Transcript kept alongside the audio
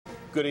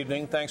Good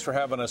evening. Thanks for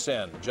having us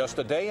in. Just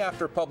a day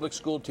after public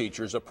school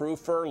teachers approve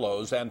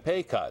furloughs and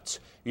pay cuts,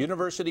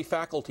 university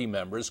faculty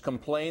members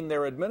complain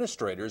their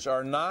administrators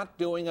are not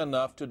doing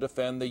enough to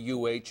defend the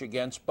UH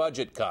against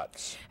budget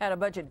cuts. At a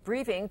budget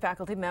briefing,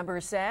 faculty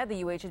members said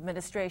the UH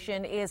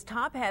administration is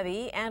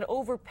top-heavy and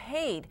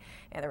overpaid,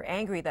 and they're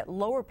angry that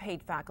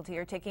lower-paid faculty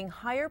are taking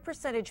higher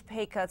percentage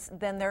pay cuts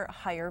than their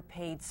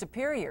higher-paid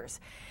superiors.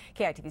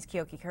 KITV's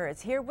Keoki Kerr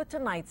is here with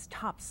tonight's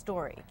top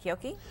story.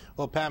 Keoki?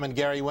 Well, Pam and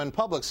Gary, when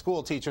public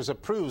school teachers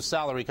approved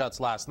salary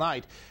cuts last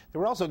night, they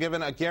were also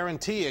given a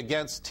guarantee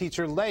against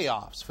teacher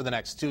layoffs for the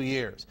next 2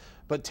 years.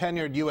 But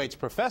tenured UH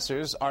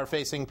professors are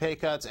facing pay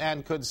cuts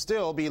and could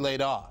still be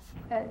laid off.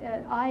 At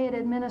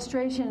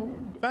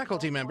administration,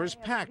 faculty members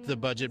packed the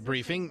budget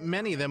briefing.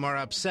 Many of them are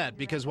upset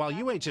because while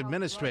UH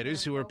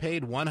administrators who are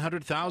paid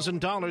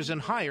 $100,000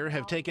 and higher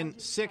have taken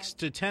 6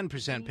 to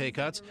 10% pay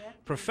cuts,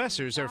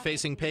 professors are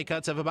facing pay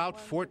cuts of about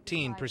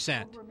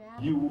 14%.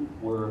 You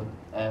were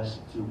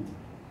asked to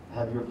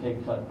have your pay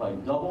cut by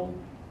double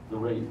the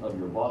rate of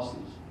your bosses.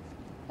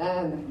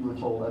 And you were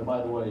told, and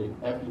by the way,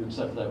 after you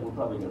accept that, we're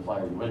probably going to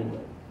fire you anyway.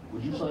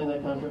 Would you sign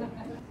that contract?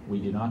 We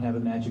do not have a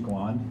magic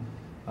wand.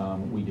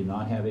 We do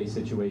not have a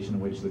situation in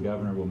which the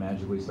governor will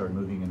magically start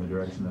moving in the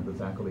direction that the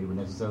faculty would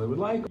necessarily would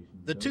like.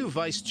 The two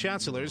vice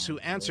chancellors who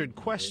answered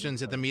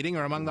questions at the meeting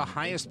are among the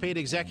highest paid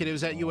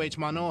executives at UH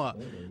Manoa.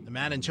 The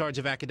man in charge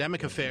of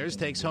academic affairs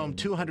takes home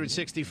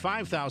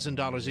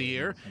 $265,000 a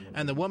year,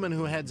 and the woman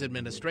who heads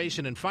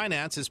administration and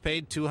finance is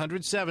paid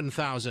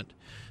 $207,000.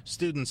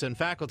 Students and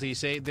faculty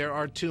say there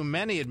are too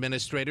many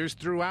administrators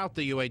throughout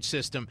the UH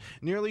system,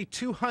 nearly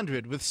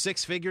 200 with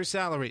six-figure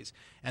salaries,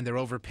 and they're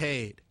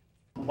overpaid.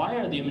 Why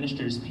are the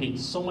administrators paid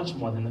so much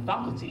more than the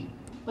faculty?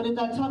 But if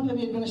that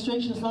top-heavy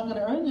administration is not going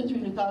to earn their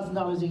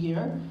 $300,000 a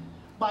year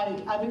by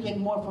advocating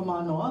more for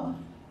Manoa,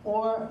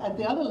 or at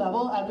the other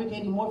level,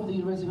 advocating more for the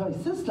university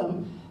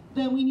system,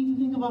 then we need to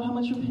think about how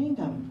much we're paying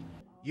them.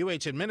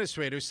 UH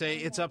administrators say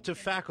it's up to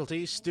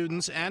faculty,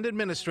 students, and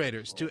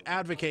administrators to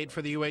advocate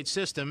for the UH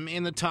system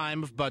in the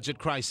time of budget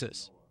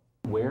crisis.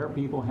 Where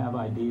people have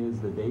ideas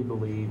that they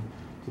believe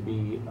to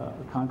be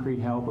concrete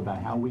help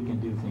about how we can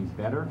do things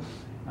better,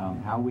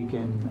 how we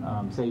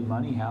can save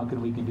money, how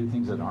we can do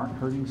things that aren't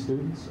hurting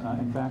students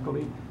and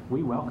faculty,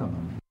 we welcome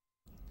them.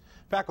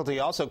 Faculty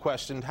also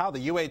questioned how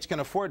the UH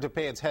can afford to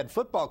pay its head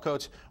football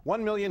coach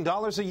 $1 million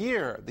a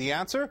year. The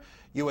answer?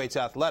 UH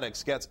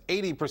Athletics gets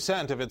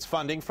 80% of its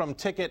funding from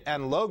ticket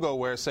and logo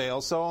wear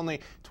sales, so only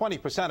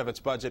 20% of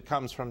its budget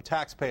comes from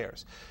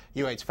taxpayers.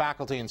 UH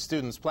faculty and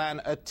students plan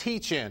a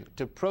teach-in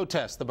to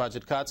protest the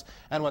budget cuts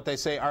and what they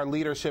say are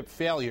leadership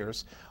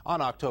failures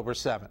on October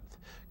 7th.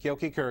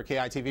 Keoki Kerr,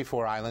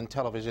 KITV4 Island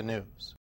Television News.